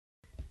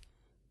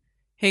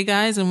Hey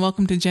guys, and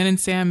welcome to Jen and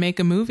Sam Make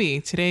a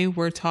Movie. Today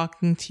we're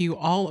talking to you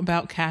all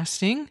about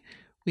casting.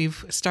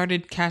 We've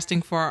started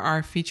casting for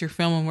our feature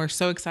film, and we're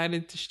so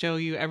excited to show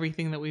you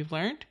everything that we've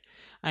learned.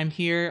 I'm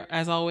here,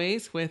 as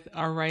always, with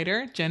our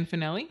writer, Jen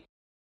Finelli,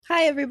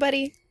 Hi,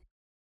 everybody.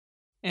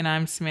 and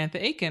I'm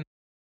Samantha Aiken.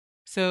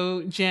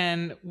 So,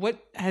 Jen,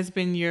 what has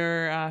been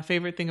your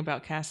favorite thing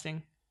about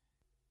casting?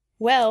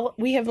 Well,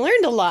 we have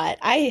learned a lot.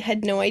 I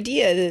had no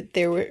idea that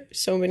there were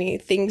so many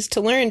things to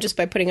learn just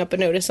by putting up a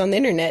notice on the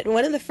internet.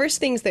 One of the first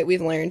things that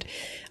we've learned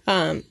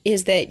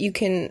is that you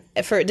can,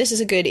 this is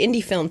a good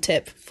indie film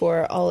tip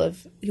for all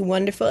of you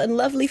wonderful and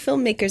lovely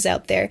filmmakers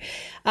out there,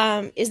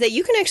 is that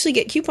you can actually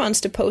get coupons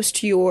to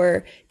post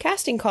your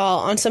casting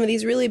call on some of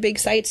these really big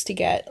sites to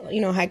get,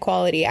 high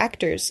quality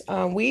actors.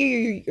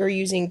 We are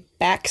using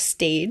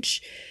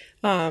Backstage.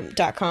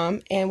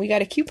 .com, and we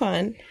got a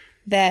coupon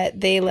that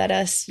they let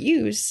us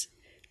use.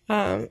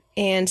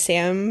 And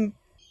Sam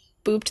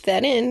booped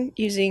that in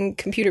using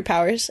computer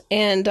powers,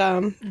 and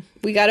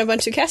we got a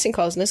bunch of casting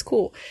calls, and it's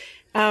cool.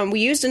 We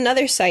used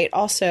another site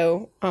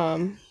also.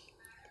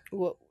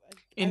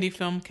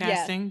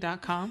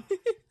 IndieFilmCasting.com.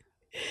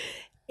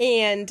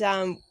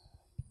 And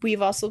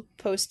we've also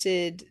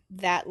posted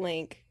that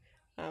link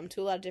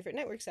to a lot of different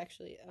networks,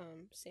 actually.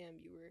 Sam,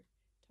 you were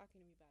talking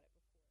to me about it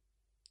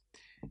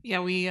before.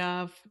 Yeah, we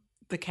have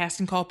the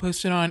casting call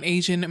posted on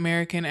Asian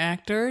American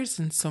actors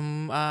and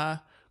some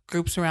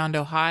groups around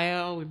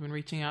Ohio. We've been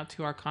reaching out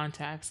to our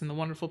contacts and the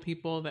wonderful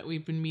people that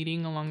we've been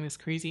meeting along this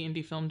crazy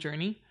indie film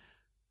journey.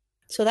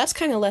 So that's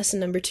kind of lesson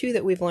number 2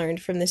 that we've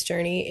learned from this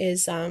journey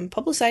is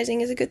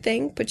publicizing is a good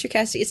thing. Put your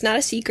casting. It's not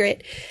a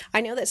secret.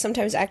 I know that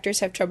sometimes actors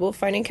have trouble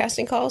finding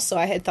casting calls, so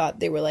I had thought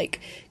they were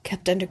like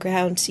kept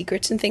underground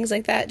secrets and things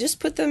like that. Just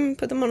put them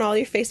on all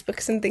your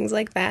Facebooks and things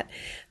like that.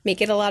 Make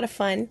it a lot of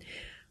fun.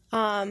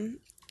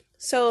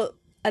 So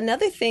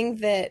another thing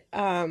that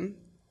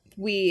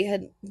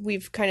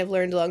we've kind of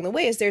learned along the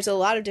way is there's a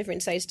lot of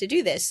different sites to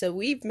do this. So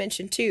we've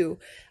mentioned too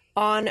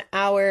on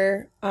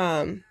our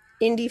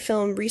indie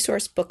film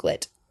resource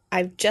booklet.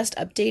 I've just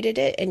updated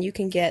it, and you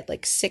can get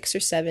like 6 or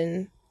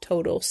 7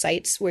 total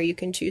sites where you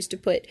can choose to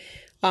put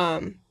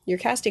your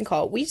casting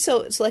call. We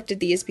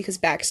selected these because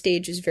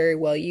Backstage is very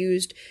well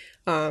used.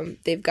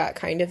 They've got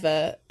kind of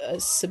a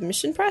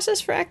submission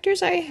process for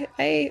actors,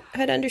 I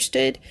had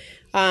understood.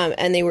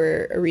 And they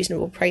were a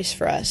reasonable price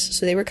for us.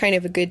 So they were kind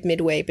of a good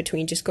midway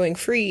between just going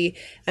free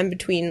and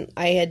between,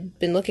 I had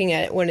been looking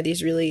at one of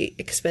these really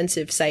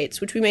expensive sites,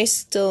 which we may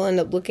still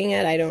end up looking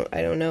at. I don't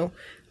know.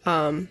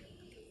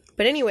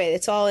 But anyway,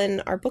 it's all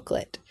in our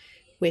booklet,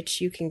 which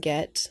you can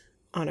get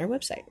on our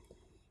website.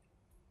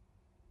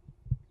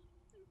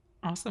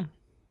 Awesome.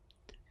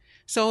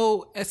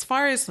 So, as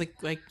far as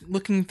like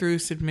looking through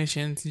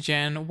submissions,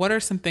 Jen, what are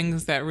some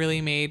things that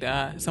really made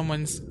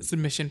someone's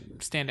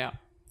submission stand out?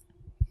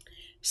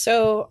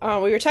 So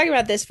we were talking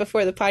about this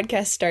before the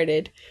podcast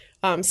started.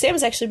 Sam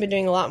has actually been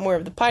doing a lot more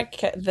of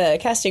the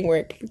casting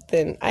work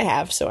than I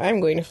have, so I'm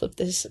going to flip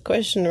this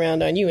question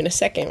around on you in a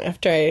second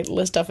after I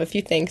list off a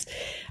few things.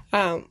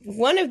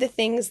 One of the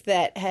things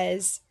that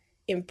has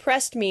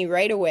impressed me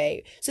right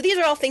away. So these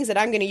are all things that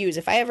I'm going to use.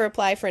 If I ever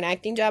apply for an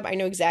acting job, I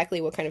know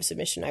exactly what kind of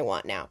submission I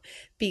want now,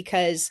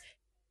 because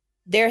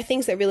there are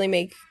things that really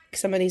make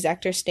some of these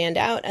actors stand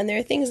out, and there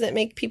are things that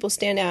make people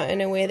stand out in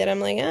a way that I'm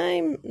like,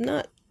 I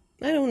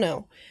don't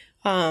know.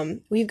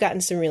 We've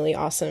gotten some really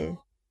awesome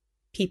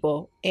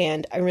people,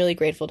 and I'm really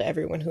grateful to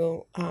everyone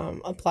who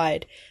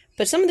applied.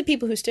 But some of the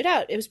people who stood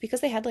out, it was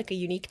because they had like a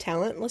unique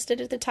talent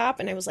listed at the top,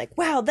 and I was like,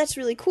 wow, that's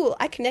really cool.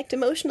 I connect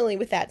emotionally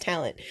with that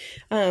talent.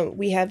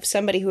 We have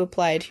somebody who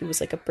applied who was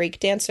like a break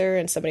dancer,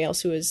 and somebody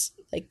else who was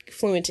like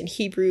fluent in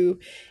Hebrew.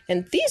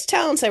 And these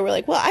talents, I were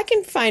like, well, I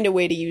can find a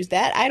way to use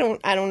that. I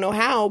don't know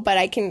how, but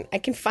I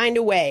can find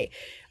a way.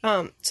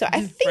 So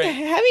I think Right.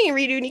 having a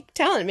really unique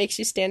talent makes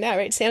you stand out,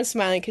 right? Sam's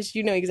smiling because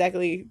you know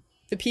exactly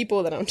the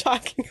people that I'm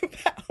talking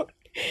about.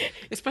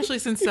 Especially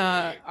since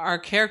our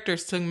character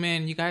Sung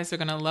Min, you guys are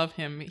gonna love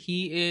him.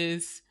 He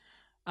is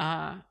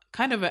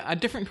kind of a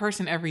different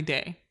person every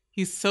day.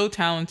 He's so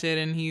talented,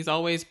 and he's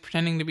always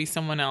pretending to be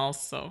someone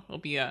else. So he'll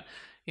be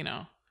you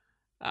know,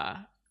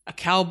 a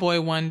cowboy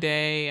one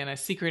day and a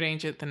secret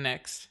agent the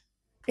next.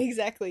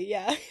 Exactly,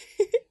 yeah.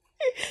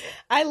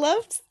 I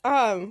loved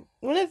one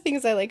of the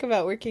things I like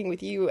about working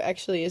with you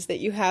actually is that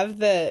you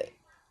have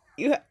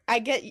I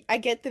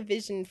get the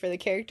vision for the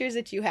characters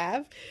that you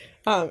have,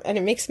 and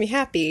it makes me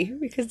happy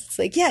because it's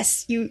like,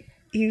 yes, you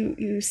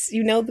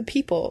know the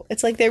people.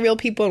 It's like they're real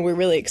people, and we're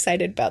really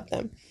excited about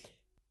them.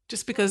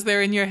 Just because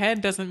they're in your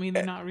head doesn't mean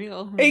they're not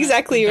real. That's the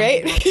Exactly,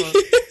 right?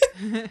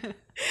 Dumbledore quote.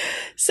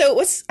 So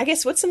what's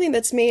something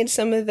that's made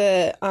some of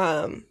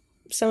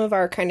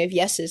our kind of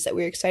yeses that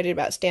we're excited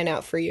about stand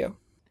out for you?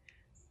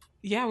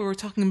 Yeah, we were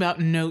talking about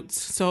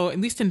notes. So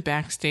at least in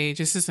Backstage,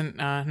 this isn't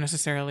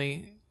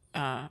necessarily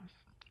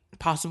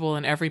possible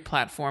in every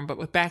platform, but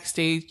with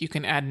Backstage, you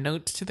can add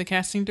notes to the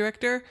casting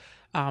director.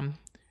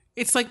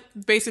 It's like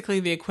basically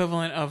the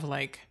equivalent of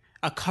like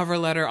a cover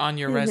letter on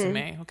your Mm-hmm.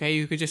 resume. Okay,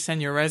 you could just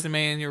send your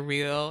resume and your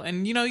reel,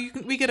 and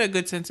we get a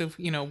good sense of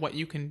what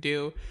you can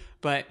do.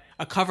 But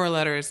a cover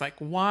letter is like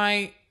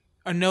why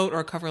a note or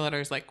a cover letter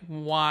is like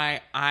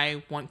why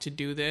I want to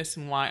do this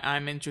and why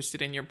I'm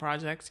interested in your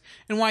project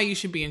and why you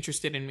should be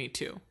interested in me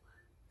too.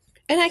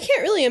 And I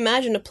can't really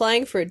imagine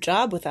applying for a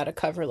job without a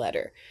cover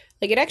letter.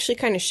 Like, it actually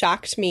kind of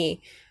shocked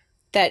me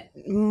that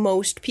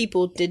most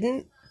people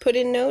didn't put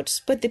in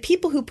notes, but the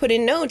people who put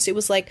in notes, it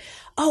was like,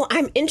 oh,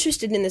 I'm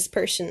interested in this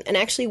person. And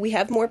actually, we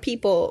have more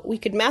people. We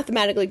could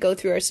mathematically go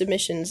through our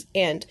submissions,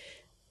 and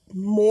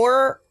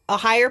a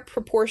higher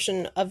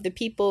proportion of the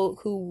people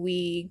who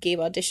we gave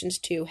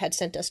auditions to had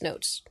sent us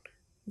notes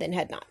than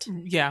had not.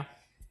 Yeah.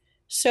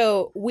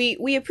 So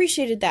we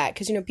appreciated that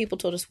because people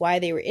told us why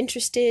they were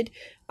interested.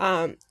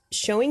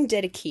 Showing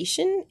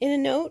dedication in a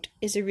note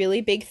is a really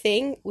big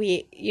thing.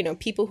 We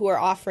people who are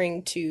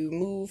offering to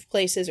move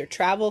places or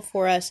travel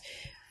for us,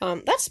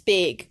 that's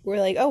big.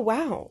 We're like, oh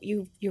wow,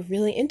 you're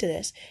really into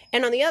this.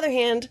 And on the other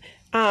hand,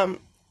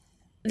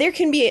 there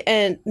can be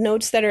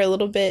notes that are a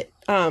little bit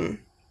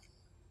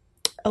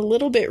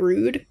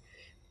rude,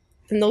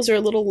 and those are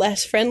a little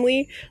less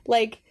friendly.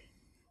 Like,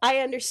 I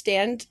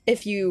understand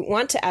if you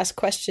want to ask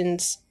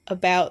questions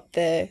about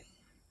the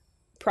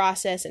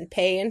process and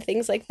pay and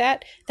things like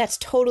that, that's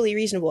totally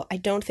reasonable. I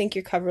don't think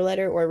your cover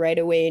letter or right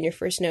away in your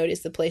first note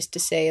is the place to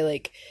say,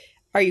 like,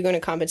 are you going to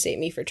compensate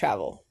me for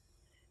travel?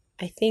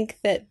 I think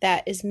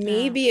that is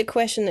maybe a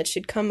question that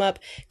should come up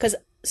because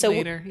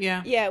later,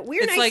 yeah,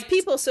 we're it's nice like,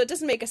 people, so it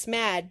doesn't make us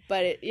mad,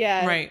 but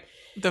right.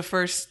 The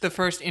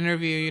first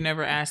interview, you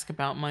never ask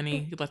about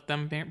money. You let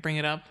them bring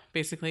it up,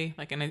 basically,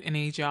 like in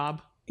any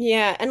job.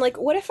 Yeah, and like,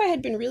 what if I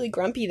had been really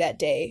grumpy that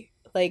day?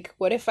 Like,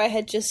 what if I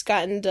had just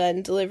gotten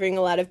done delivering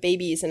a lot of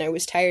babies and I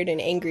was tired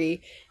and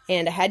angry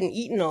and I hadn't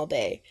eaten all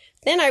day?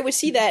 Then I would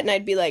see that and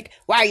I'd be like,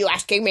 why are you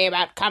asking me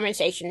about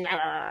compensation?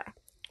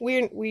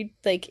 We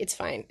like, it's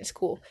fine. It's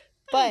cool.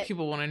 But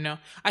people want to know.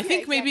 I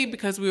think maybe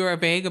because we were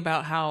vague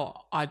about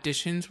how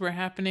auditions were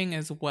happening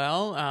as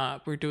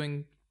well. We're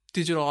doing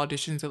digital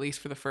auditions, at least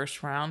for the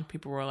first round.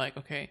 People were like,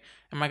 okay,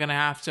 am I going to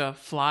have to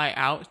fly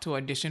out to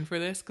audition for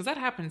this? Because that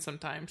happens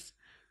sometimes.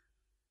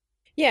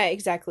 Yeah,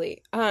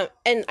 exactly.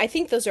 And I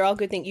think those are all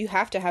good things. You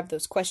have to have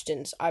those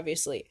questions,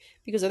 obviously,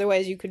 because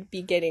otherwise you could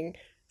be getting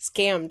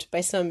scammed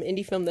by some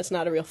indie film that's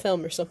not a real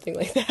film or something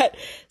like that.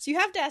 So you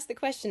have to ask the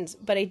questions,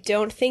 but I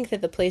don't think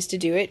that the place to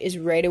do it is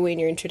right away in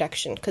your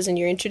introduction, because in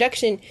your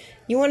introduction,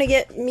 you want to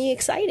get me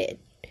excited.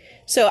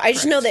 So I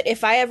just know that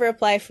if I ever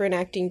apply for an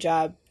acting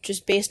job,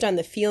 just based on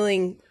the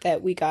feeling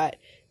that we got,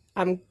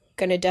 I'm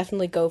going to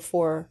definitely go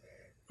for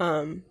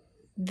the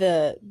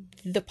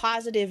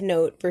positive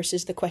note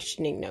versus the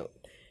questioning note.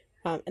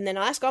 And then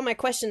I'll ask all my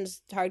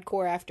questions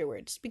hardcore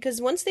afterwards. Because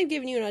once they've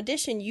given you an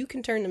audition, you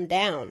can turn them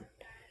down.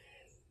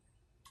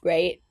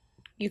 Right?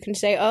 You can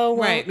say, oh,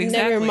 well, right,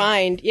 exactly. Never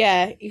mind.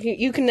 Yeah,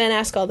 you can then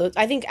ask all those.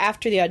 I think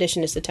after the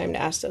audition is the time to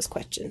ask those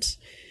questions.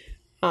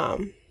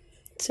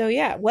 So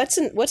yeah, what's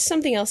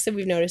something else that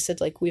we've noticed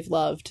that like we've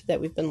loved, that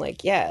we've been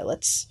like, yeah,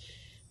 let's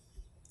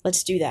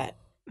do that.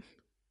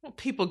 Well,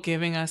 people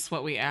giving us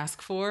what we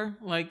ask for.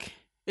 Like,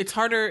 it's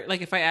harder. Like,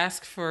 if I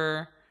ask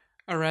for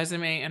a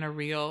resume and a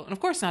reel, and of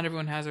course not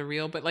everyone has a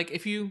reel, but like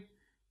if you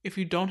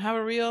don't have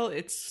a reel,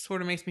 it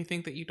sort of makes me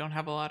think that you don't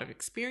have a lot of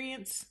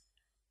experience,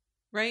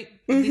 right?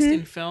 At least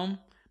in film.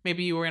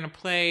 Maybe you were in a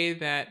play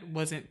that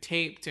wasn't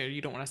taped, or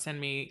you don't want to send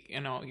me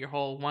your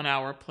whole 1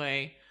 hour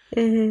play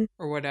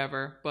or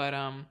whatever. But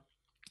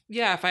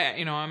yeah, if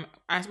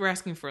we're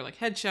asking for like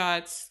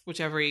headshots, which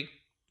every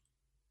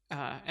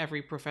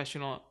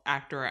professional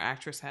actor or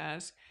actress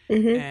has,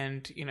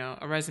 and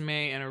a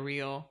resume and a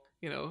reel.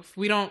 If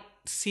we don't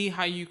see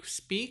how you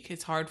speak,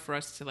 it's hard for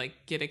us to like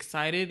get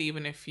excited,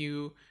 even if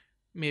you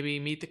maybe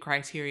meet the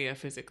criteria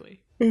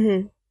physically.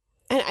 And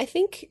I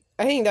think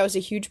that was a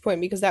huge point,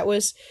 because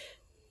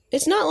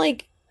it's not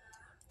like,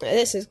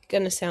 this is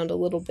gonna sound a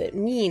little bit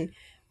mean,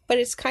 but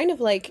it's kind of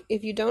like,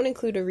 if you don't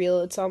include a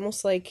reel, it's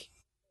almost like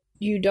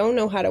you don't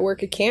know how to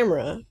work a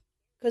camera.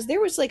 Because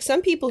there was like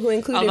some people who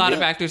included a lot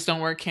of actors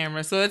don't work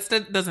cameras, so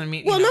that doesn't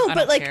mean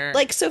but care.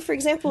 like so for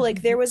example,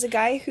 like there was a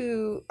guy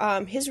who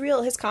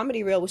his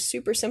comedy reel was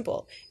super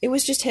simple. It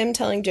was just him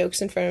telling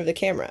jokes in front of the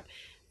camera,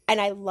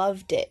 and I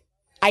loved it.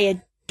 I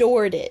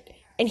adored it.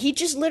 And he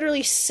just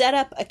literally set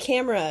up a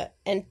camera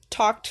and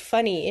talked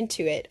funny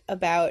into it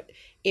about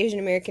Asian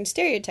American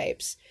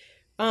stereotypes.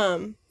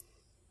 I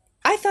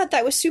thought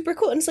that was super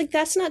cool. And it's like,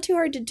 that's not too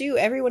hard to do.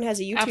 Everyone has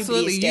a YouTube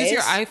Absolutely. these days.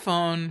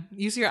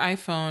 Use your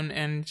iPhone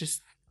and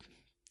just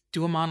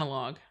do a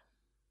monologue.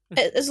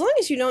 As long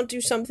as you don't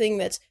do something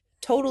that's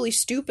totally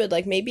stupid,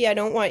 like maybe I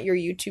don't want your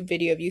YouTube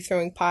video of you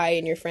throwing pie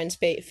in your friend's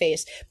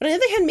face, but on the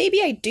other hand,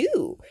 maybe I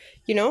do,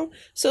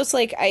 so it's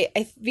like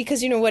I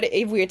because what,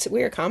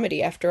 we're a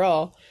comedy after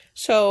all.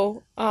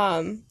 So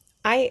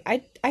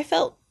I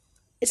felt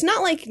it's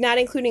not like not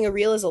including a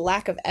reel is a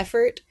lack of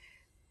effort,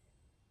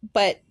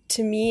 but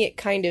to me it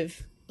kind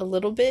of a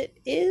little bit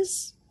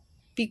is,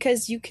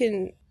 because you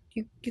can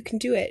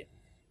do it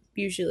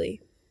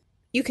usually.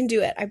 You can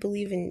do it. I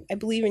believe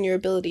in your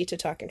ability to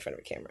talk in front of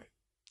a camera.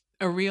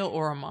 A reel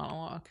or a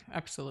monologue.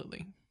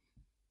 Absolutely.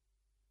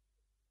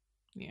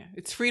 Yeah.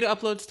 It's free to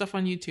upload stuff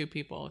on YouTube,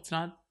 people. It's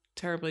not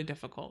terribly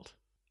difficult.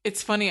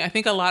 It's funny. I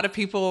think a lot of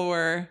people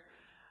were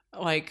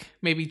like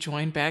maybe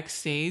joined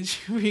backstage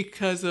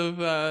because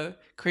of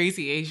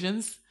Crazy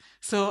Asians.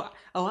 So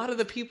a lot of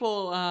the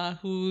people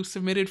who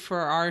submitted for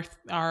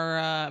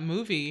our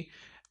movie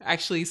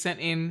actually sent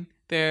in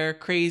their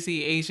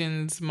Crazy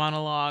Asians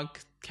monologue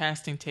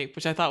casting tape,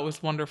 which I thought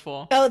was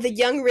wonderful. Oh, the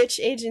Young Rich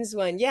Asians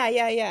one. Yeah,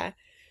 yeah, yeah.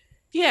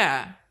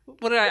 Yeah.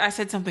 What did I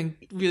said something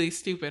really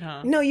stupid,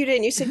 huh? No, you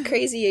didn't. You said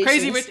Crazy Asians.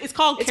 Crazy Rich. It's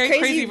called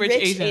Crazy Rich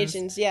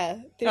Asians. Yeah.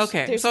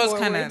 Okay, so it's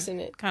kind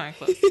of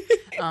close.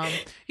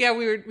 Yeah,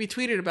 we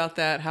tweeted about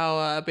that.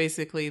 How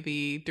basically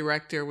the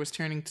director was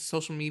turning to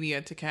social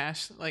media to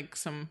cash like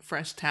some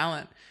fresh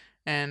talent,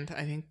 and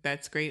I think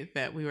that's great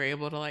that we were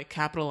able to like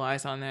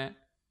capitalize on that.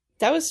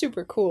 That was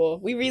super cool.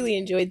 We really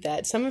enjoyed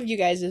that. Some of you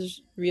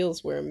guys'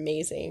 reels were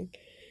amazing.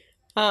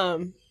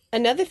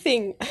 Another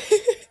thing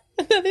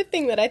another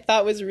thing that I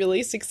thought was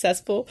really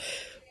successful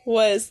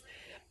was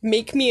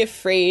make me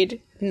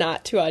afraid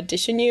not to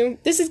audition you.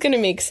 This is going to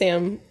make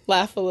Sam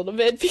laugh a little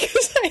bit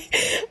because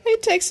I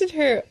texted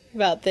her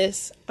about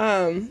this.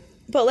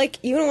 But like,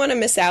 you don't want to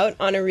miss out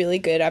on a really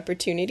good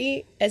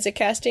opportunity as a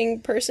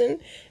casting person.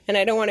 And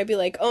I don't want to be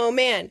like, oh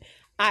man,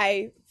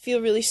 I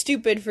feel really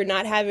stupid for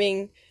not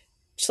having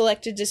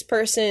selected this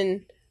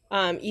person,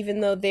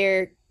 even though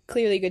they're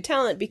clearly good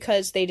talent,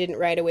 because they didn't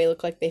right away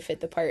look like they fit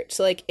the part.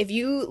 So like, if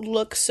you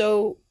look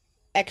so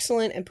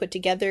excellent and put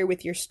together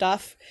with your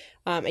stuff,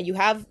 and you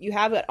have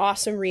an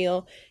awesome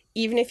reel,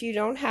 even if you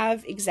don't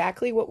have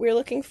exactly what we're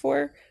looking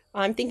for.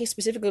 I'm thinking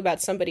specifically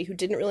about somebody who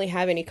didn't really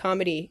have any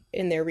comedy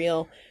in their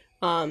reel,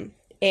 and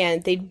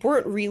they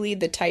weren't really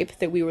the type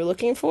that we were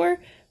looking for,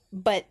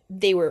 but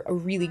they were a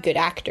really good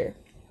actor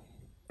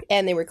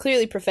and they were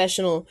clearly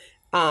professional.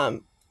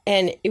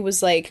 And it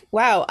was like,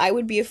 wow, I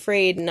would be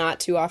afraid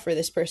not to offer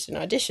this person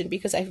an audition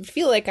because I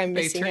feel like I'm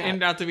missing out. They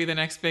turned out to be the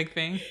next big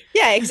thing.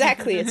 Yeah,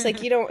 exactly. It's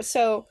like, you don't,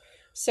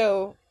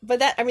 but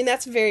that, I mean,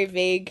 that's very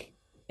vague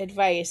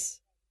advice.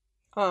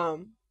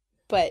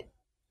 But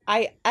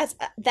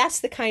that's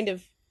the kind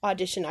of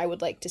audition I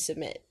would like to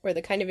submit, or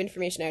the kind of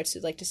information I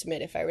would like to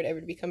submit if I would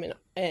ever become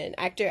an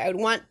actor. I would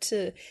want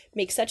to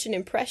make such an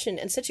impression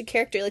and such a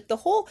character. Like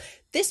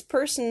this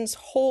person's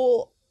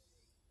whole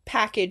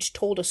package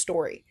told a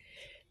story.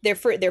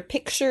 Their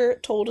picture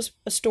told us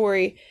a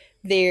story.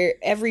 Their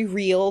every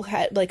reel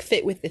had like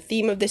fit with the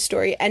theme of this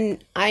story,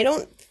 and I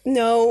don't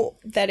know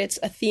that it's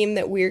a theme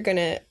that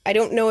I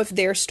don't know if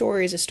their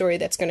story is a story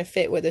that's gonna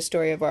fit with the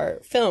story of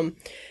our film,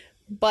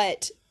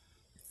 but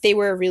they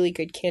were a really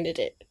good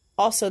candidate.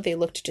 Also, they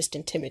looked just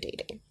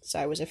intimidating, so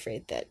I was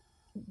afraid that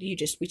we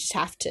just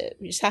have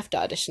to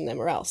audition them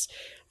or else.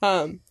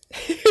 That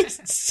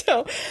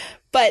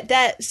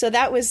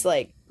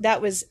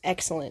was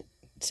excellent.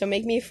 So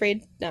make me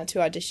afraid not to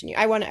audition you.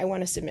 I want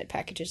to submit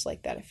packages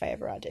like that if I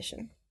ever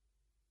audition.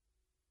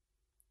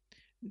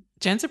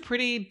 Jen's a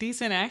pretty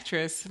decent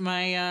actress.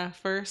 My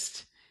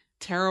first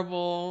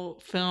terrible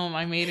film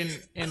I made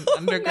in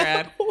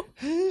undergrad,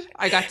 no.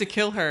 I got to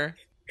kill her.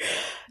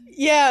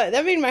 Yeah,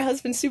 that made my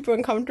husband super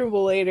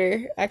uncomfortable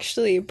later.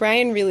 Actually,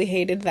 Brian really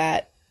hated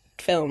that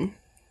film.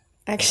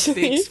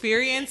 Actually, the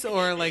experience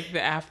or like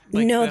the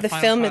the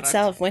film product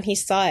itself when he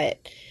saw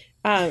it.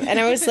 And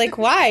I was like,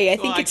 why?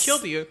 I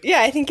killed you. Yeah,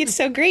 I think it's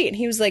so great. And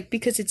he was like,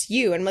 because it's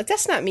you. And I'm like,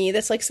 that's not me.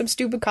 That's like some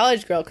stupid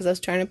college girl, because I was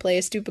trying to play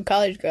a stupid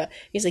college girl.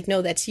 He's like,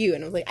 no, that's you.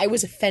 And I was like, I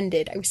was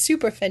offended. I was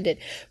super offended.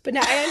 But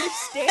now I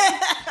understand.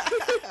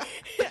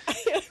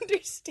 I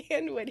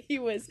understand what he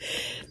was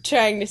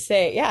trying to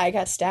say. Yeah, I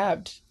got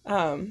stabbed.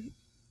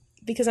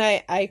 Because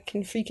I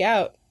can freak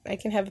out. I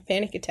can have a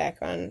panic attack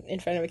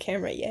in front of a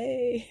camera.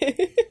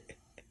 Yay.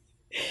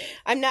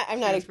 I'm not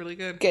a really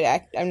good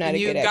actor. I'm not a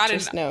good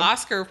actress. You got an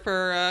Oscar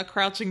for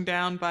crouching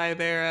down by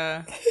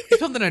their. You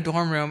filmed in a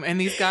dorm room, and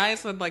these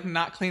guys would like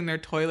not clean their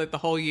toilet the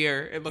whole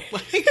year. It looked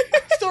like. I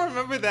still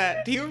remember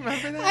that. Do you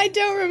remember that? I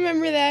don't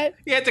remember that.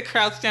 You had to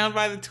crouch down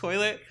by the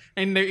toilet,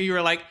 and you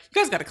were like,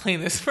 "You guys got to clean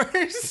this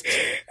first."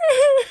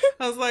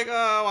 I was like,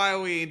 "Oh, why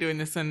are we doing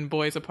this in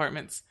boys'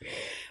 apartments?"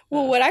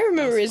 Well, what I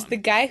remember is the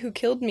guy who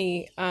killed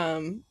me.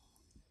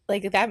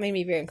 Like that made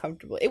me very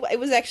uncomfortable. It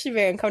was actually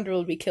very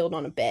uncomfortable to be killed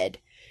on a bed.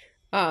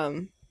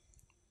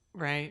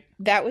 Right.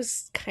 That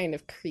was kind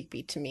of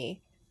creepy to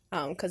me,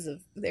 because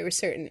there were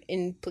certain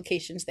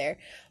implications there.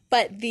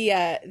 But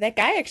that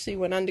guy actually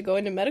went on to go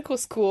into medical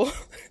school,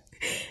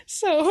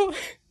 so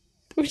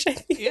which I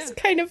think is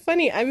kind of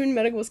funny. I'm in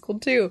medical school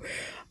too,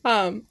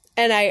 and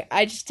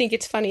I just think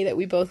it's funny that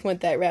we both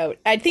went that route.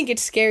 I think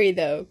it's scary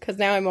though, because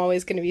now I'm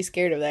always going to be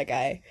scared of that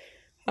guy.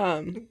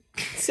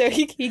 So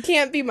he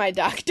can't be my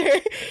doctor.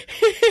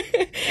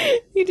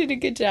 You did a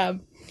good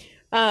job.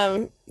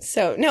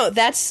 So no,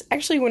 that's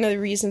actually one of the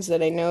reasons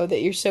that I know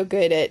that you're so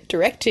good at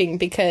directing,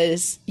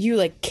 because you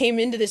like came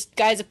into this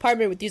guy's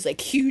apartment with these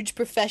like huge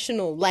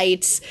professional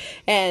lights,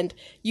 and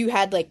you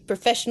had like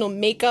professional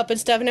makeup and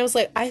stuff, and I was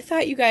like, I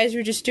thought you guys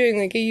were just doing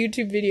like a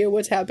YouTube video.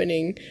 What's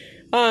happening?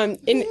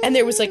 And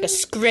there was like a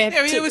script.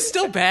 I mean, it was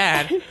still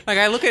bad. Like,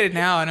 I look at it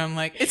now and I'm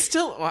like, it's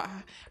still. Well,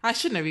 I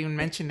shouldn't have even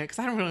mentioned it because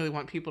I don't really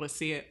want people to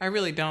see it. I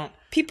really don't.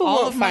 People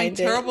All won't of my find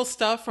it. terrible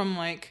stuff from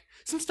like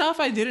some stuff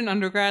I did in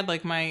undergrad,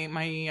 like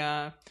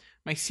my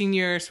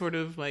senior sort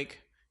of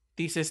like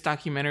thesis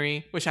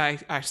documentary, which I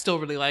still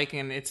really like,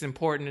 and it's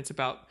important. It's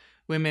about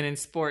women in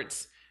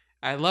sports.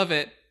 I love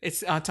it.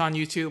 It's on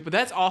YouTube, but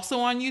that's also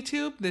on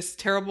YouTube. This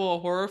terrible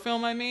horror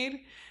film I made,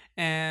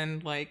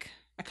 and like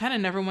I kind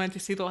of never wanted to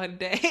see the light of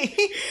day.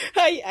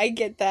 I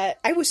get that.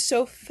 I was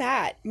so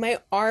fat. My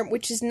arm,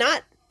 which is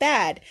not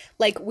bad.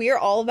 Like, we're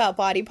all about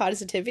body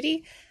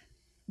positivity.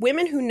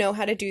 Women who know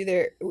how to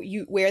do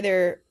wear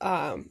their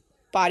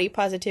body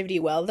positivity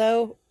well,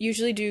 though,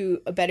 usually do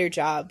a better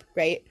job,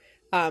 right?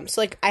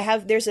 So like I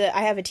have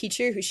a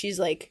teacher who, she's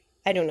like,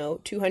 I don't know,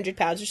 200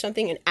 pounds or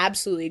something, and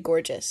absolutely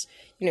gorgeous,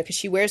 because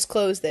she wears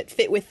clothes that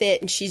fit with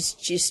it, and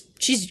she's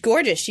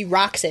gorgeous. She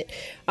rocks it.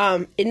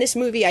 In this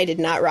movie, I did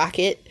not rock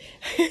it.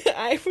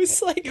 I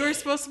was like, You were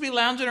supposed to be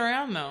lounging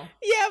around though.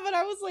 yeah, but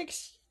I was like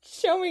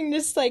showing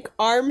this like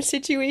arm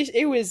situation.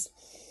 It was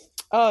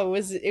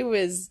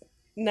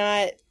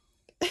not.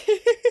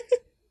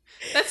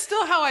 That's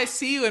still how I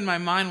see you in my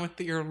mind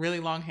with your really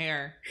long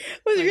hair.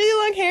 With Like,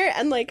 really long hair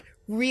and like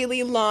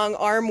really long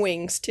arm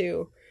wings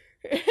too.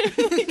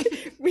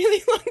 Like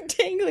really long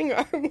dangling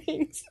arm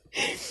wings.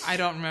 I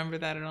don't remember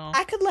that at all.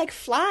 I could like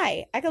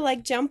fly. I could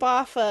like jump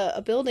off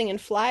a building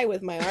and fly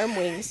with my arm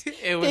wings.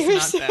 It was They were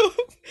not so- that.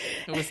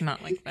 It was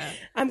not like that.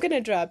 I'm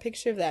gonna draw a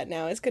picture of that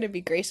now. It's gonna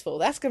be graceful.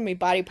 That's gonna be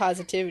body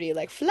positivity.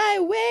 Like, fly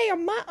away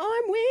on my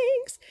arm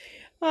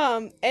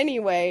wings.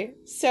 Anyway,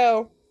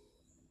 so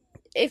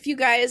if you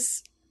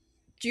guys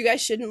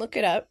shouldn't look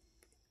it up.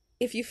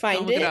 If you Don't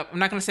find look it up. I'm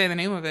not going to say the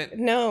name of it.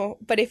 no,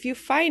 but if you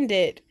find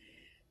it,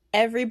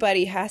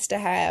 everybody has to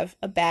have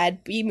a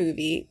bad B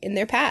movie in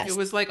their past. It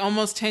was like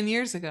almost 10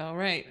 years ago,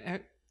 right?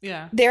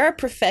 Yeah. There are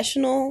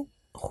professional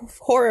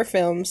horror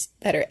films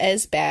that are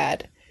as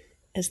bad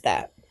as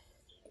that.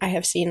 I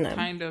have seen them.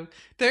 Kind of.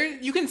 There,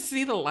 you can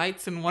see the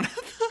lights in one of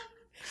them.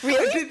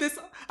 Really?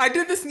 I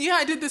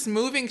did this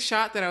moving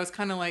shot that I was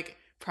kind of like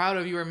proud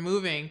of. You were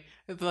moving.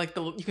 It's like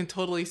you can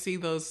totally see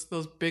those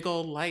big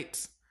old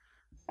lights.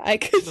 I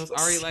could Those RE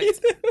see lights.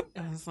 them.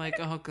 I was like,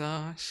 oh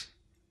gosh.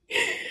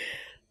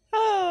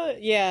 Oh,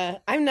 yeah.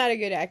 I'm not a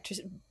good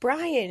actress.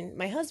 Brian,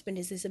 my husband,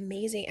 is this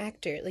amazing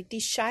actor. Like,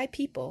 these shy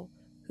people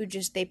who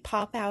just, they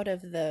pop out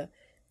of the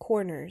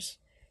corners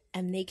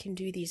and they can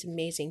do these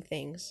amazing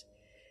things.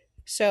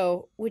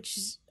 So, which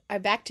is,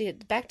 back to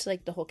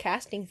like the whole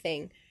casting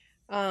thing.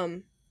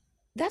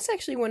 That's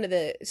actually one of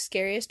the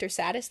scariest or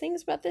saddest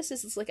things about this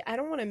is, it's like, I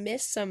don't want to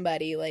miss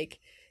somebody like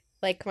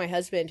my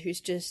husband,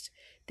 who's just,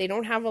 they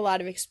don't have a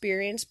lot of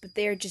experience, but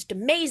they're just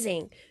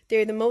amazing.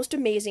 They're the most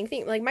amazing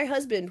thing. Like my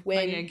husband, when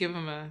Like, yeah, give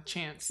them a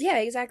chance. yeah,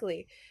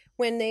 exactly.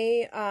 When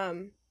they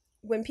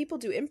when people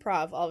do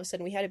improv, all of a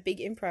sudden we had a big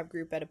improv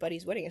group at a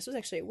buddy's wedding. This was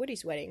actually at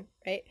Woody's wedding,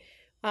 right?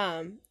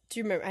 Do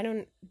you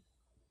remember?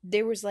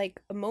 There was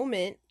like a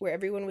moment where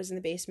everyone was in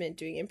the basement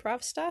doing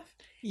improv stuff.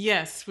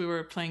 Yes, we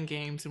were playing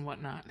games and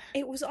whatnot.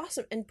 It was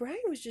awesome, and Brian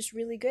was just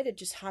really good at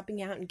just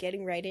hopping out and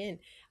getting right in.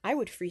 I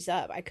would freeze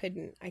up. I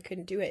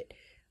couldn't do it.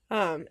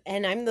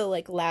 And I'm the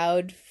like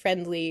loud,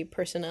 friendly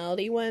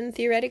personality one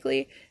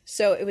theoretically.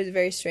 So it was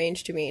very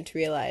strange to me to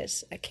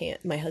realize I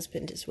can't. My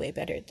husband is way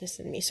better at this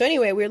than me. So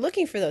anyway, we're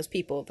looking for those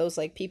people, those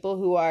like people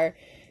who are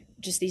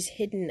just these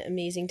hidden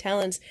amazing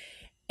talents.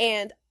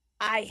 And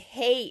I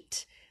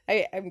hate.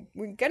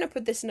 We're gonna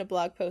put this in a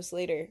blog post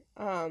later,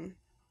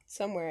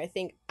 somewhere. I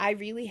think I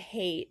really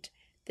hate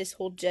this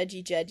whole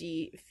judgy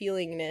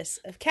feelingness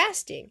of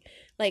casting,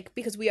 like,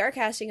 because we are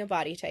casting a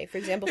body type, for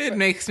example. It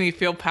makes me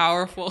feel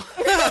powerful.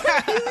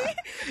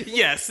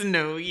 Yes,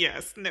 no.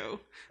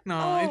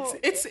 Oh.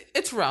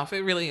 It's rough.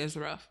 It really is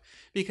rough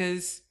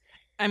because,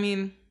 I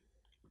mean,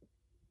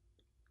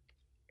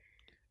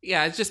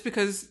 yeah, it's just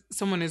because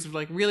someone is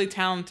like really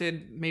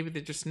talented. Maybe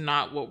they're just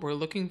not what we're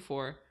looking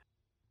for.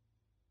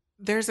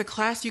 There's a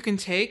class you can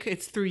take.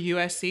 It's through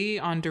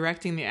USC on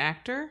directing the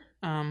actor.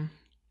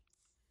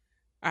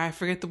 I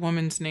forget the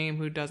woman's name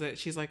who does it.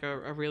 She's like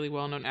a really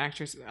well-known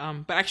actress.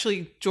 But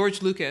actually,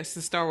 George Lucas,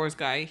 the Star Wars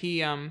guy,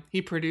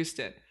 he produced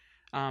it.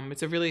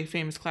 It's a really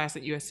famous class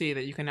at USC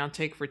that you can now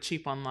take for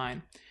cheap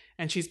online.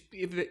 And she's,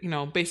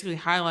 basically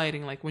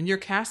highlighting, like, when you're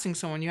casting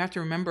someone, you have to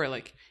remember,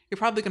 like, you're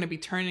probably going to be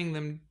turning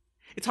them.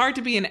 It's hard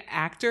to be an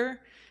actor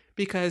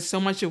because so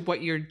much of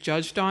what you're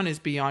judged on is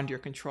beyond your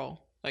control,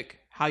 like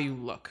how you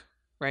look,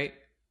 right?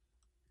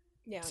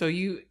 Yeah. So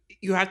you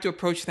have to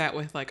approach that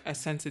with like a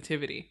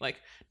sensitivity. Like,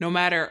 no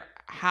matter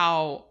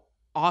how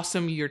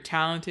awesome your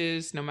talent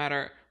is, no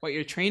matter what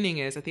your training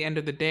is, at the end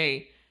of the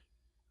day,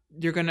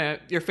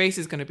 your face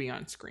is gonna be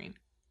on screen.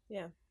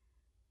 Yeah.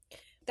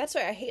 That's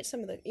why I hate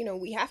some of the,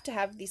 we have to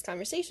have these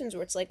conversations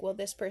where it's like, well,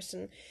 this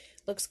person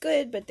looks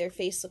good, but their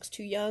face looks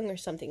too young or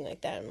something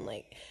like that. And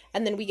like,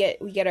 and then we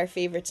get our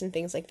favorites and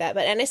things like that.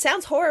 But, and it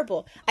sounds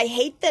horrible. I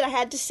hate that I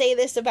had to say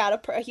this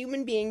about a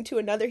human being to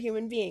another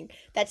human being.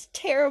 That's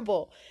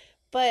terrible.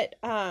 But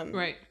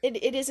Right.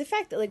 it is a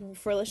fact that, like,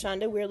 for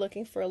LaShonda, we're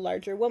looking for a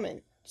larger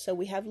woman. So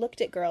we have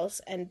looked at girls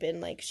and been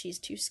like, she's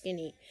too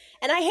skinny.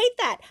 And I hate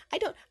that. I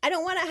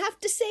don't want to have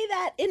to say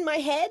that in my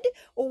head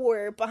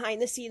or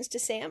behind the scenes to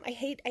Sam. I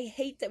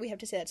hate that we have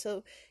to say that.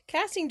 So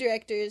casting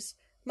directors,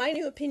 my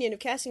new opinion of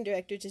casting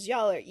directors is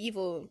y'all are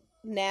evil,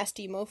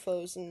 nasty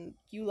mofos and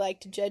you like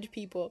to judge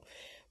people.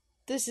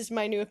 This is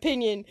my new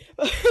opinion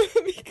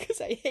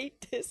because I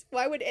hate this.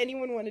 Why would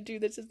anyone want to do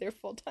this as their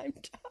full-time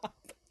job?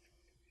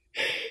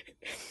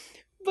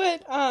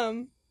 But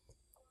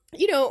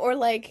or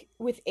like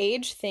with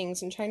age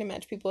things and trying to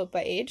match people up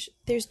by age,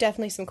 there's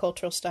definitely some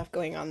cultural stuff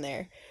going on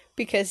there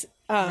because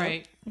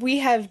Right. we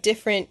have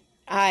different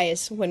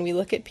eyes when we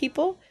look at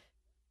people.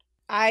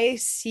 I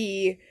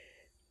see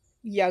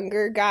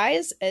younger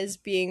guys as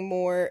being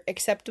more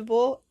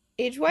acceptable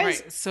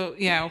age-wise. Right. So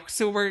yeah,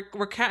 so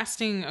we're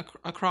casting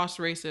across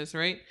races,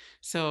 right?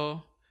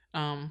 So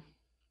um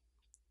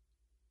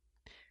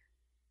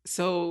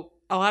so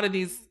a lot of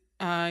these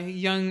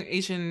young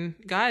Asian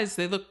guys,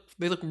 they look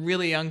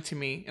really young to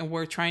me, and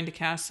we're trying to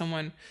cast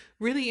someone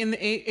really in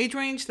the age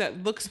range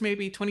that looks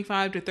maybe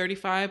 25 to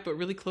 35, but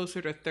really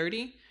closer to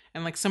 30.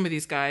 And like some of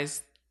these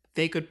guys,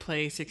 they could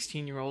play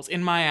 16-year-olds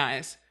in my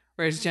eyes.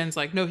 Whereas Jen's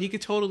like, no, he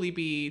could totally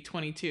be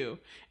 22.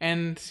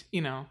 And,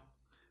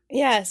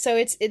 Yeah, so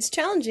it's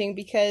challenging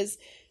because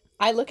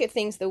I look at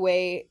things the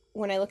way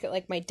when I look at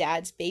like my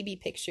dad's baby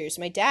pictures.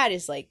 My dad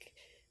is like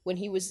when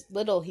he was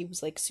little, he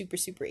was like super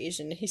super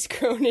Asian. He's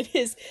grown and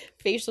his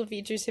facial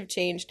features have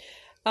changed.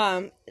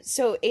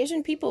 So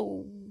Asian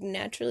people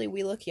naturally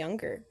we look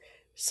younger.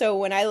 So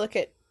when I look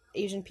at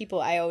Asian people,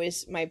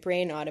 my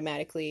brain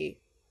automatically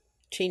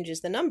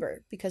changes the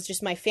number because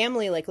just my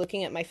family, like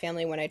looking at my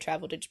family when I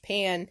travel to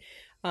Japan,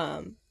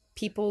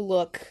 people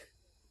look,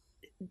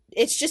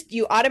 it's just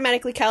you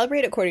automatically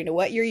calibrate according to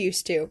what you're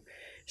used to.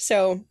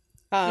 So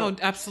no,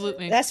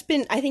 absolutely. I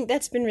think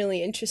that's been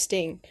really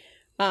interesting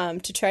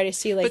to try to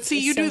see like But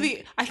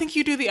see, I think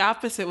you do the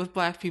opposite with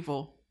black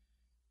people,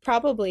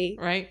 probably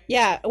right?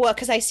 yeah, well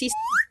because I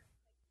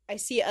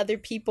see other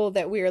people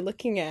that we are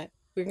looking at.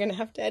 We're gonna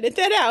have to edit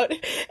that out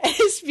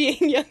as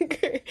being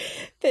younger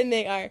than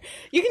they are.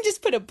 You can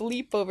just put a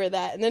bleep over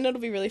that, and then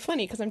it'll be really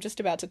funny because I'm just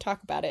about to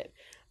talk about it.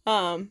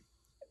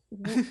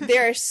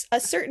 There's a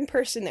certain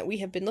person that we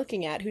have been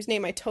looking at whose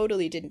name I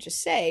totally didn't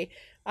just say,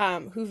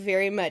 who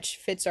very much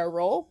fits our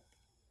role.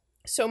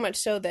 So much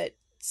so that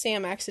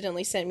Sam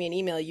accidentally sent me an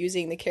email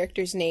using the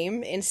character's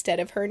name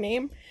instead of her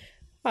name.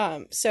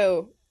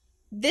 So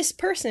this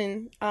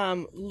person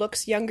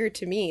looks younger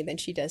to me than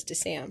she does to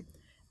Sam.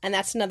 And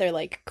that's another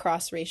like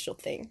cross-racial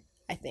thing,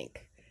 I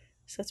think.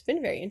 So it's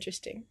been very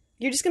interesting.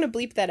 You're just going to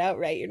bleep that out,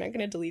 right? You're not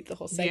going to delete the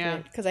whole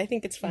segment because I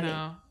think it's funny.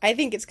 No. I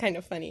think it's kind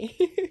of funny.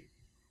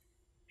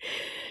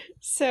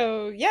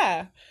 So,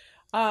 yeah.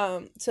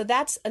 So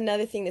that's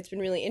another thing that's been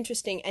really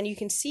interesting. And you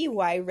can see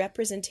why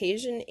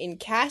representation in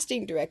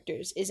casting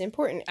directors is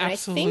important. And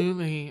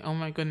Absolutely. I think, Oh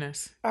my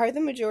goodness. are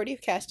the majority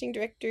of casting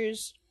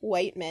directors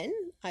white men?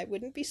 I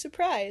wouldn't be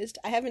surprised.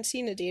 I haven't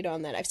seen the data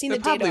on that. I've seen They're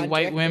the data probably on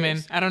white directors.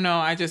 women. I don't know.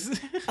 I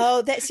just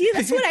Oh, that's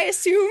what I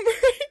assume.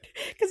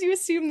 Because you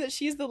assume that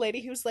she's the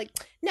lady who's like,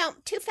 no,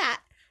 too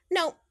fat.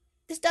 No,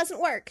 this doesn't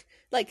work.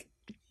 Like,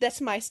 that's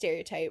my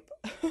stereotype.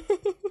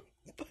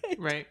 But,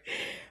 right.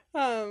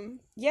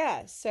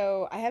 yeah,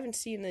 so I haven't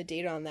seen the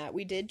data on that.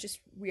 We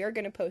are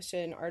going to post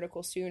an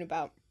article soon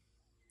about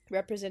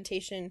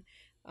representation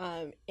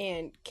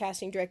and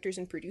casting directors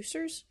and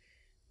producers.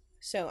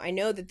 So I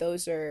know that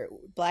those are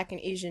Black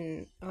and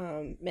Asian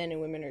men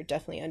and women are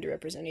definitely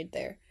underrepresented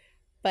there.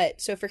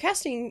 But so for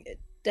casting,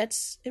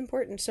 that's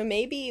important. So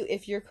maybe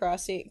if you're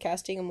casting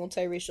a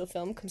multiracial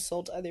film,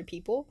 consult other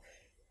people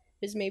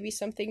is maybe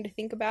something to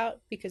think about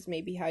because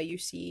maybe how you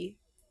see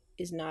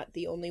is not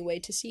the only way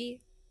to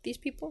see these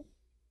people.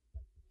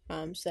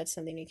 So that's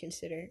something to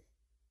consider.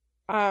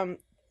 Another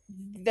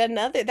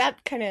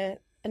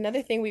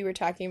thing we were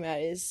talking about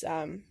is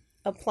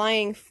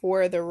applying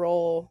for the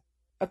role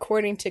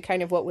according to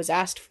kind of what was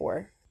asked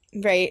for.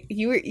 Right,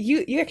 you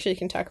actually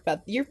can talk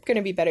about. You're going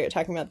to be better at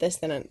talking about this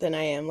than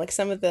I am. Like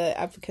some of the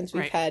applicants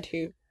we've had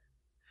who.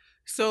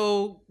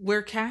 So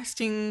we're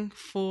casting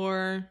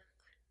for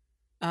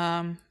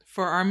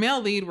our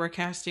male lead. We're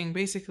casting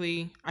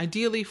basically,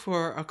 ideally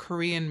for a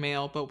Korean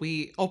male, but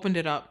we opened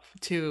it up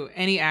to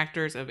any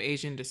actors of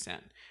Asian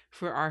descent.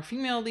 For our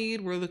female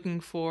lead, we're looking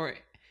for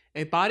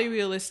a body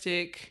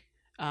realistic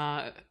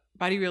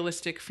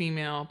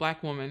female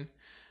Black woman,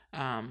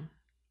 and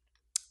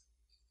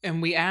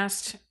we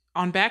asked.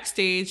 On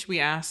Backstage,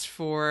 we asked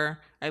for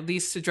at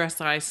least a dress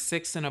size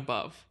 6 and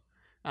above.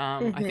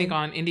 I think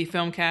on indie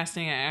film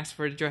casting, I asked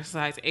for a dress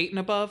size 8 and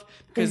above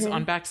because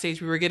on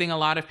Backstage we were getting a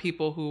lot of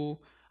people who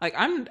like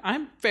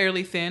I'm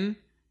fairly thin,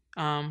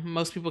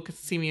 Most people could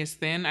see me as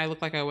thin. I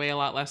look like I weigh a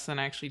lot less than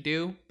I actually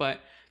do, but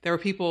there were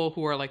people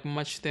who are like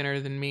much thinner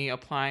than me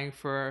applying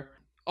for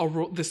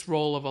this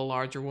role of a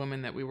larger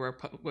woman that we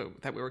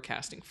were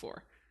casting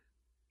for.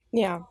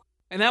 Yeah.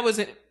 And that was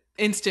an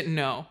instant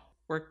no.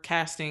 We're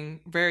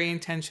casting very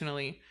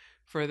intentionally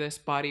for this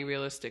body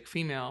realistic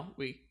female.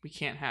 We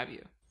can't have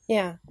you.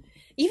 Yeah.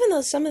 Even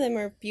though some of them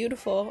are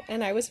beautiful,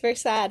 and I was very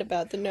sad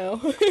about the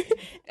no.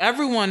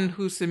 Everyone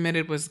who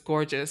submitted was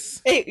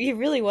gorgeous. It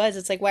really was.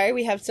 It's like, why do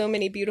we have so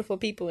many beautiful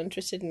people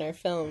interested in our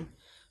film?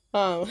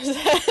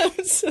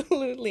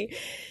 Absolutely.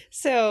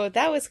 So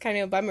that was kind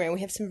of a bummer. And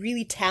we have some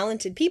really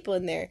talented people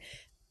in there,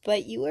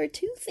 but you are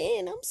too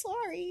thin. I'm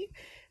sorry.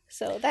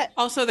 So that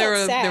also there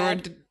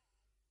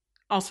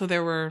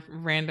were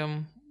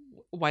random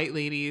white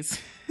ladies,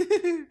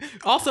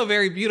 also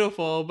very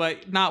beautiful,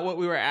 but not what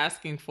we were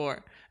asking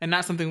for, and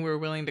not something we were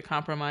willing to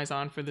compromise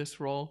on for this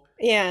role.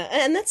 Yeah,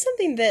 and that's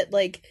something that,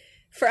 like,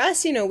 for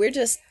us,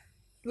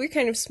 we're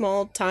kind of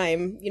small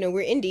time,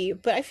 we're indie,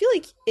 but I feel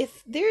like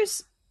if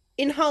there's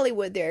in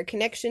Hollywood, there are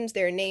connections,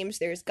 there are names,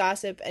 there's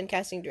gossip, and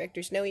casting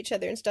directors know each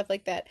other and stuff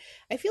like that.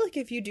 I feel like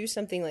if you do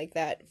something like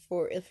that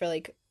for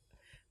like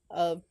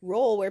a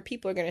role where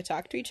people are going to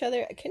talk to each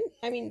other,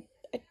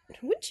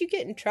 wouldn't you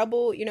get in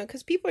trouble?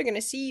 Because people are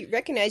going to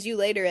recognize you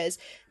later as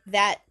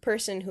that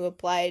person who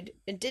applied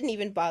and didn't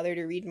even bother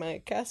to read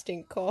my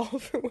casting call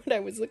for what I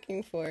was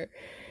looking for.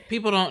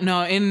 People don't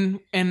know in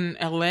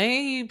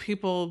LA.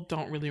 People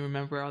don't really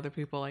remember other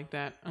people like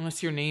that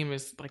unless your name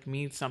is like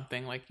means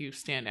something, like you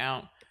stand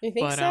out. You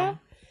think so?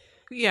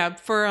 Yeah,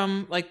 for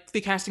like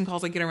the casting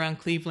calls I get around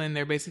Cleveland,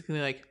 they're basically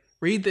like,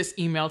 read this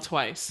email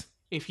twice.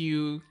 If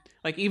you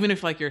like, even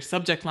if like your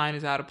subject line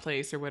is out of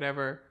place or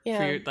whatever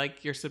for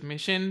your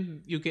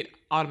submission, you get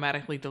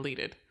automatically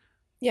deleted.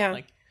 Yeah.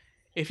 Like,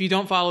 if you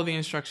don't follow the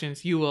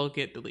instructions, you will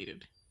get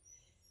deleted.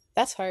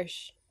 That's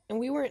harsh. And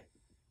we weren't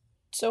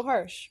so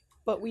harsh,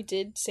 but we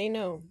did say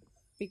no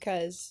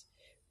because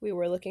we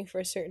were looking for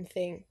a certain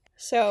thing.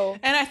 So,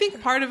 and I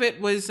think part of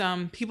it was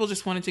people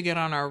just wanted to get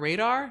on our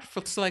radar.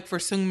 So like for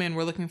Seungmin,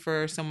 we're looking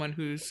for someone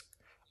who's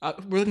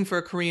we're looking for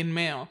a Korean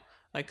male,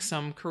 like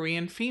some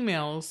Korean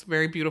females,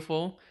 very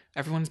beautiful.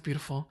 Everyone's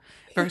beautiful.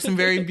 There are some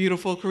very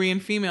beautiful Korean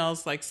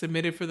females like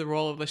submitted for the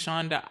role of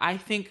LaShonda. I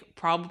think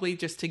probably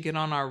just to get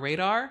on our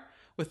radar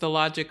with the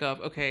logic of,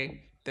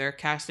 okay, they're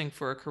casting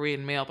for a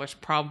Korean male, there's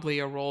probably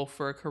a role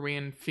for a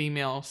Korean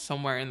female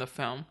somewhere in the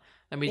film.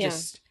 Let me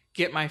just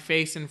get my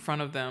face in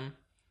front of them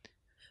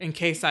in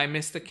case I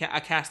missed a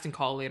casting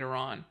call later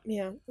on.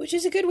 Yeah, which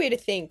is a good way to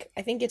think.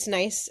 I think it's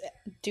nice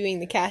doing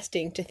the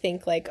casting to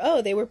think like,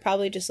 oh, they were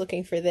probably just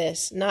looking for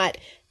this, not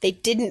they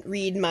didn't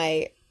read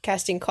my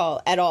casting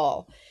call at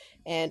all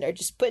and are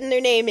just putting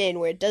their name in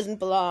where it doesn't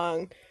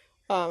belong.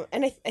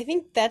 And I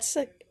think that's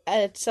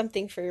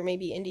something for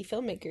maybe indie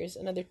filmmakers,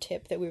 another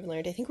tip that we've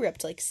learned. I think we're up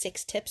to like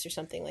 6 tips or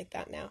something like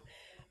that now.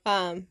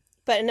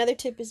 But another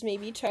tip is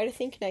maybe try to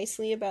think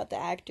nicely about the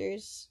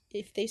actors.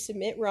 If they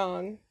submit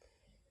wrong,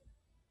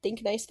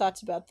 think nice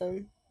thoughts about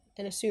them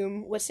and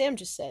assume what Sam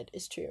just said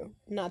is true,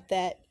 not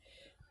that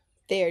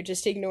they are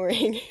just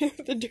ignoring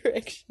the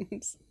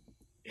directions.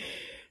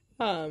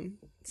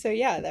 So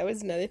yeah, that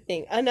was another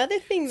thing. Another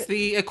thing it's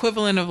the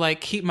equivalent of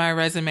like keep my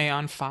resume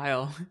on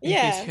file in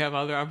case you have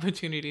other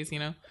opportunities,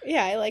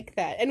 Yeah, I like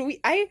that. And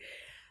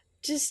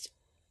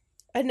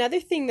another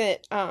thing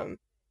that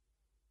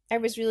I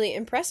was really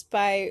impressed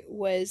by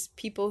was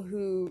people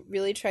who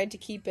really tried to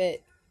keep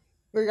it,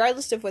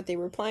 regardless of what they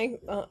were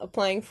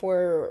applying for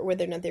or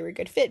whether or not they were a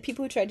good fit,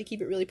 people who tried to keep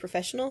it really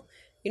professional,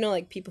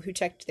 like people who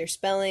checked their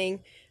spelling,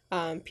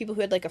 people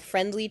who had like a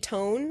friendly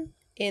tone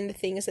in the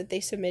things that they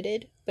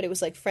submitted, but it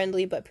was like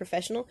friendly but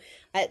professional.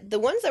 The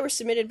ones that were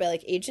submitted by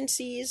like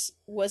agencies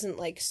wasn't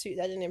like,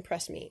 that didn't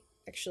impress me,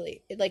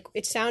 actually.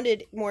 It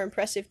sounded more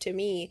impressive to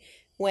me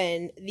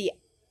when the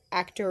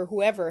actor,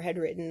 whoever had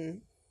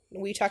written,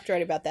 we talked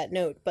right about that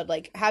note, but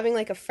like having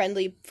like a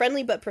friendly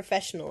but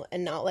professional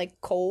and not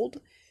like cold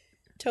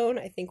tone,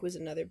 I think was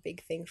another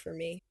big thing for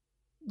me.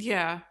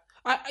 Yeah.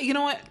 You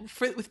know what?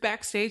 With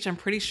Backstage, I'm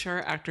pretty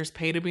sure actors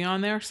pay to be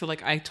on there. So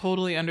like, I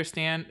totally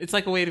understand. It's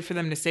like a way for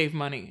them to save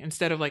money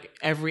instead of like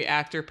every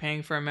actor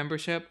paying for a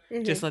membership.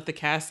 Mm-hmm. Just let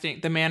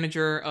the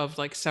manager of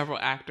like several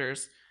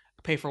actors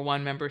pay for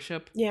one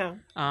membership. Yeah.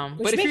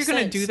 But if you're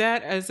going to do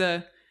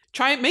that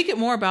try and make it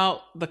more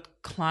about the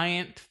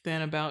client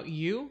than about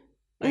you.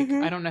 Like,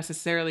 I don't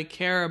necessarily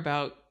care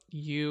about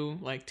you.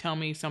 Like, tell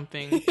me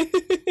something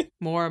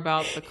more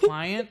about the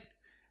client.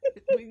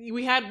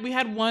 We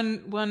had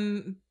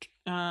one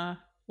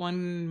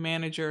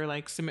manager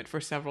like submit for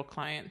several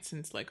clients, and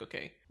it's like,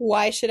 okay,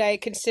 why should I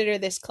consider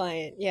this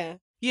client?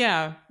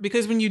 Yeah,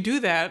 because when you do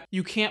that,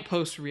 you can't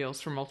post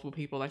reels for multiple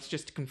people. That's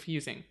just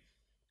confusing,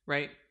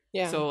 right?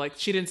 Yeah. So like,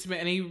 she didn't submit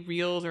any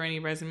reels or any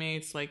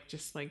resumes. Like,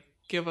 just like,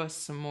 give us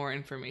some more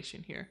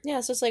information here. Yeah,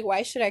 so it's like,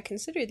 why should I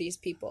consider these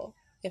people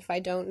if I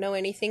don't know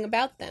anything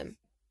about them?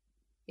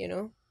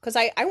 Because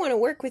I want to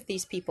work with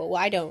these people.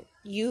 Well, I don't.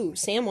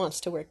 Sam wants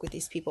to work with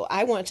these people.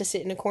 I want to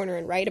sit in a corner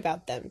and write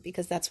about them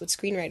because that's what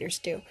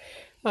screenwriters do.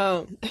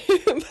 But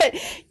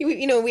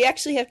we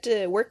actually have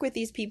to work with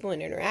these people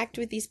and interact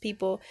with these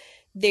people.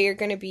 They're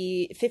going to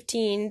be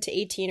 15 to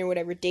 18 or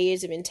whatever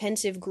days of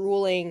intensive,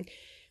 grueling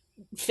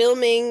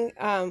filming.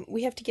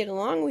 We have to get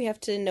along. We have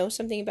to know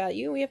something about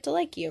you. We have to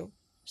like you.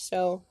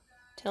 So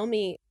tell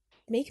me,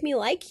 make me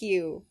like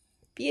you.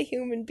 Be a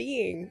human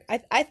being.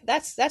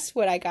 That's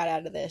what I got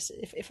out of this.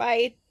 If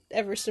I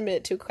ever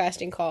submit to a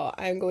casting call,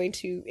 I'm going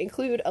to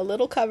include a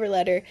little cover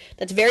letter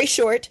that's very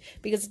short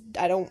because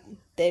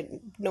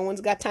no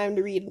one's got time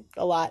to read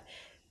a lot.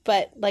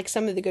 But like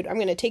some of the good, I'm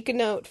going to take a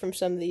note from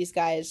some of these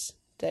guys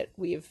that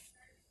we've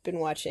been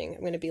watching.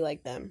 I'm going to be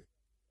like them.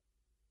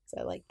 So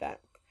I like that.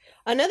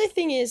 Another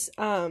thing is,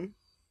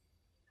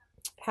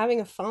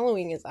 having a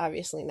following is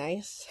obviously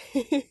nice.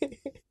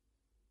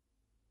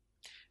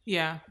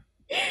 Yeah.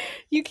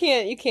 You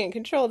can't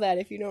control that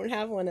if you don't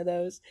have one of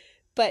those.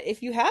 But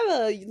if you have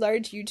a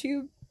large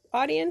YouTube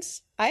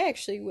audience, I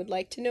actually would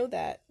like to know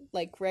that.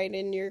 Like right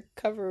in your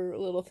cover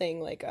little thing,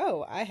 like,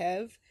 oh, I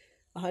have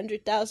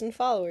 100,000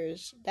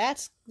 followers.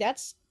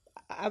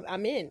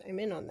 I'm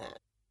in on that.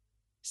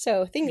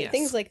 So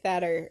things like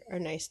that are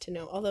nice to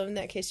know. Although in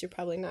that case, you're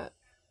probably not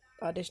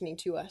auditioning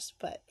to us.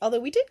 But although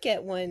we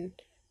got a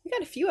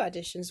few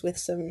auditions with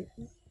some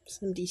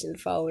decent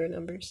follower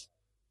numbers.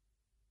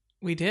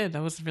 We did.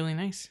 That was really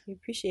nice. We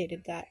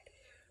appreciated that.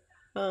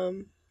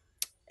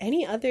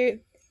 Any other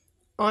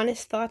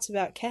honest thoughts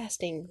about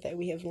casting that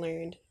we have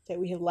learned, that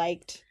we have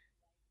liked?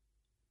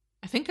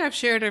 I think I've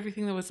shared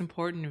everything that was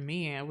important to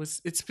me.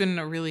 It's been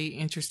a really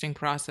interesting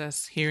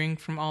process hearing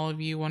from all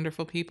of you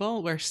wonderful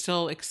people. We're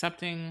still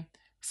accepting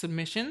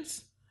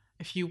submissions.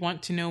 If you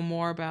want to know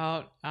more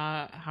about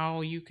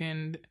how you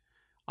can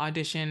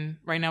audition,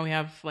 right now we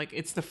have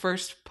it's the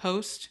first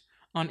post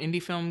on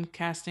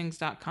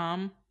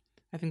indiefilmcastings.com.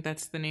 I think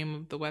that's the name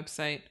of the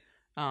website.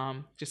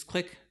 Just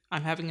click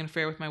I'm Having an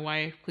Affair with My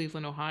Wife,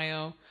 Cleveland,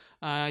 Ohio.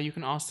 You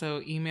can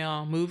also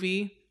email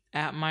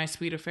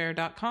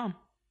movie@mysweetaffair.com.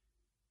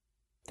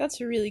 That's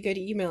a really good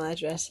email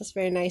address. That's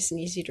very nice and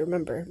easy to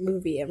remember.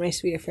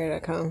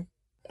 movie@mysweetaffair.com.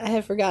 I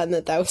had forgotten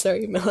that was our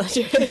email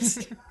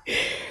address.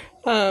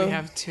 We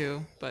have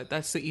two, but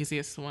that's the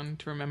easiest one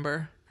to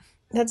remember.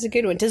 That's a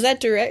good one. Does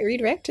that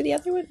redirect to the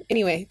other one?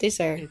 Anyway, these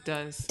are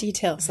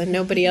details that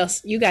nobody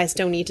else, you guys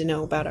don't need to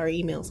know about our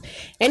emails.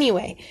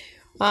 Anyway,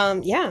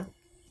 yeah.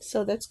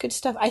 So that's good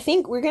stuff. I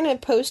think we're going to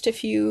post a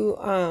few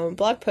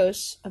blog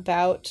posts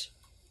about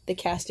the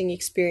casting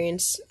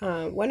experience.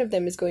 One of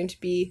them is going to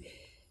be,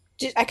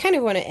 I kind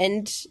of want to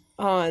end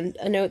on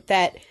a note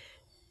that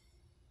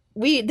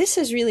this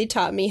has really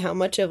taught me how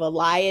much of a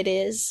lie it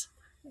is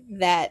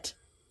that,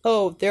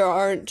 there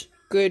aren't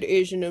good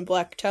Asian and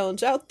Black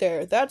talents out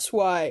there. That's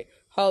why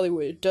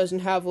Hollywood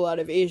doesn't have a lot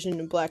of Asian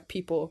and Black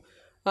people.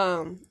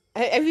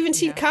 I've even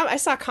seen I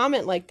saw a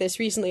comment like this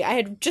recently. I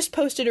had just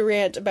posted a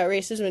rant about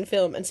racism in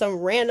film, and some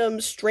random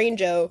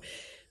strango,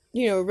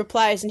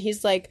 replies, and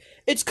he's like,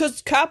 "It's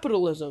because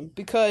capitalism,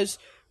 because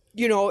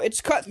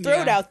it's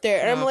cutthroat out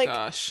there." And I'm like,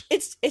 gosh.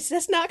 It's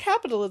that's not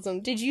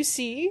capitalism. Did you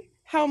see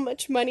how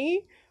much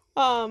money,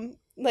 Hidden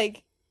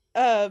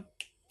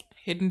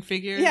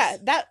Figures? Yeah,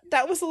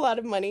 that was a lot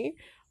of money.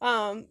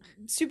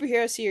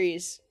 Superhero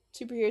series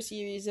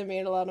have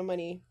made a lot of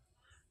money.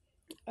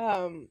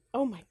 Oh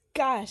my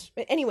gosh.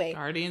 But anyway,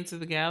 Guardians of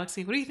the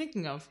Galaxy. What are you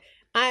thinking of?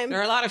 There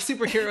are a lot of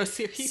superhero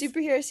series.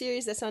 Superhero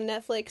series that's on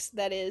Netflix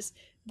that is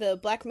the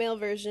black male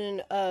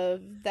version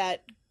of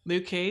that.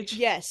 Luke Cage?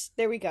 Yes,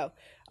 there we go.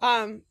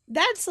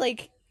 That's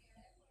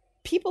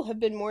people have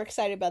been more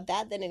excited about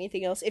that than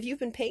anything else. If you've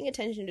been paying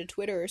attention to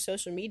Twitter or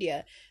social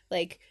media,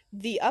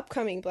 the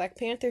upcoming Black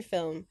Panther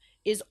film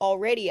is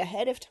already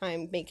ahead of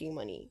time making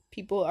money.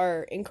 People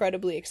are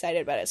incredibly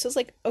excited about it. So it's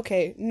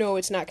okay, no,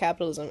 it's not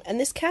capitalism. And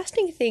this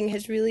casting thing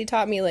has really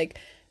taught me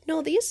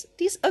no, these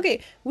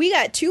okay, we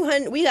got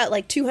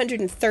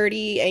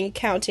 230 and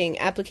counting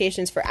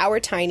applications for our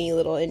tiny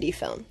little indie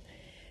film.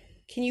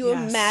 Can you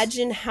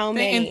imagine how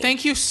many? And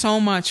thank you so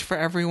much for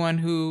everyone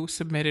who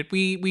submitted.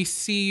 We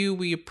see you.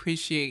 We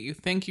appreciate you.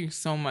 Thank you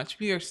so much.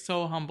 We are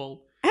so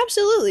humbled.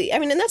 Absolutely. I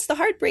mean, and that's the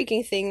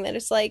heartbreaking thing, that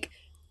it's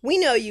we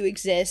know you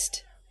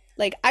exist.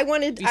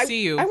 I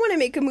see you. I want to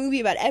make a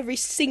movie about every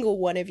single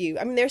one of you.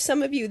 I mean, there's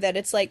some of you that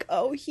it's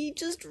he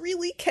just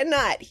really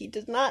cannot. He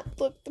does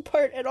not look the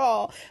part at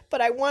all.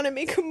 But I want to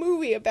make a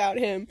movie about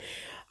him.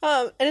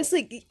 And it's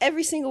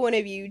every single one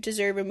of you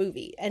deserve a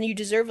movie, and you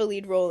deserve a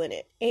lead role in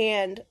it.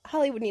 And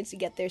Hollywood needs to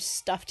get their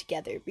stuff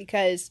together,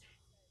 because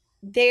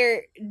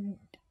you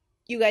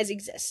guys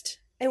exist.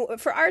 And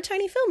for our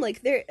tiny film,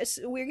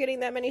 we're getting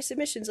that many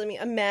submissions. Let me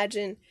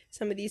imagine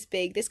some of these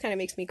big. This kind of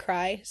makes me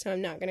cry, so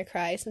I'm not going to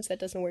cry since that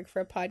doesn't work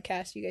for a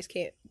podcast. You guys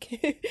can't.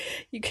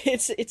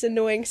 It's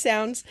annoying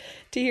sounds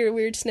to hear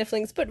weird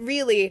snifflings, but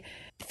really,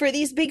 for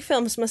these big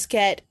films must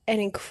get an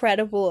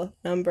incredible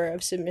number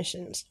of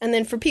submissions, and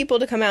then for people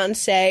to come out and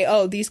say,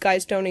 "Oh, these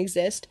guys don't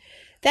exist."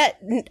 That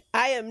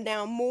I am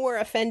now more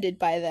offended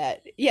by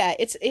that. Yeah,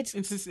 it's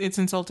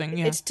insulting.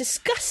 Yeah, it's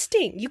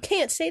disgusting. You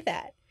can't say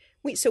that.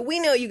 We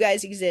know you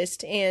guys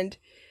exist, and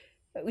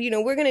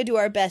we're going to do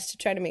our best to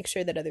try to make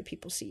sure that other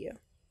people see you.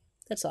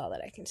 That's all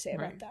that I can say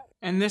about that.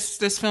 And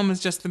this film is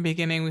just the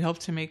beginning. We hope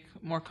to make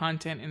more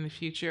content in the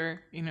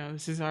future.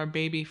 This is our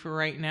baby for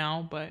right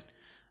now, but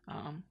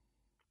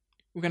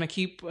we're going to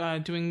keep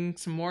doing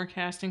some more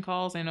casting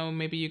calls. I know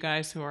maybe you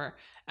guys who are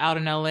out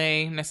in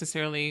LA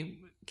necessarily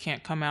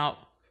can't come out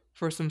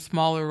for some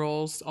smaller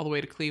roles all the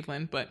way to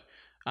Cleveland, but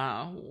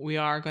we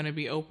are going to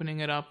be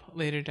opening it up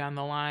later down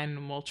the line,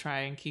 and we'll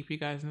try and keep you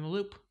guys in the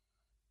loop.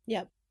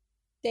 Yep.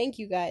 Thank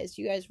you guys.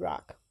 You guys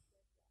rock.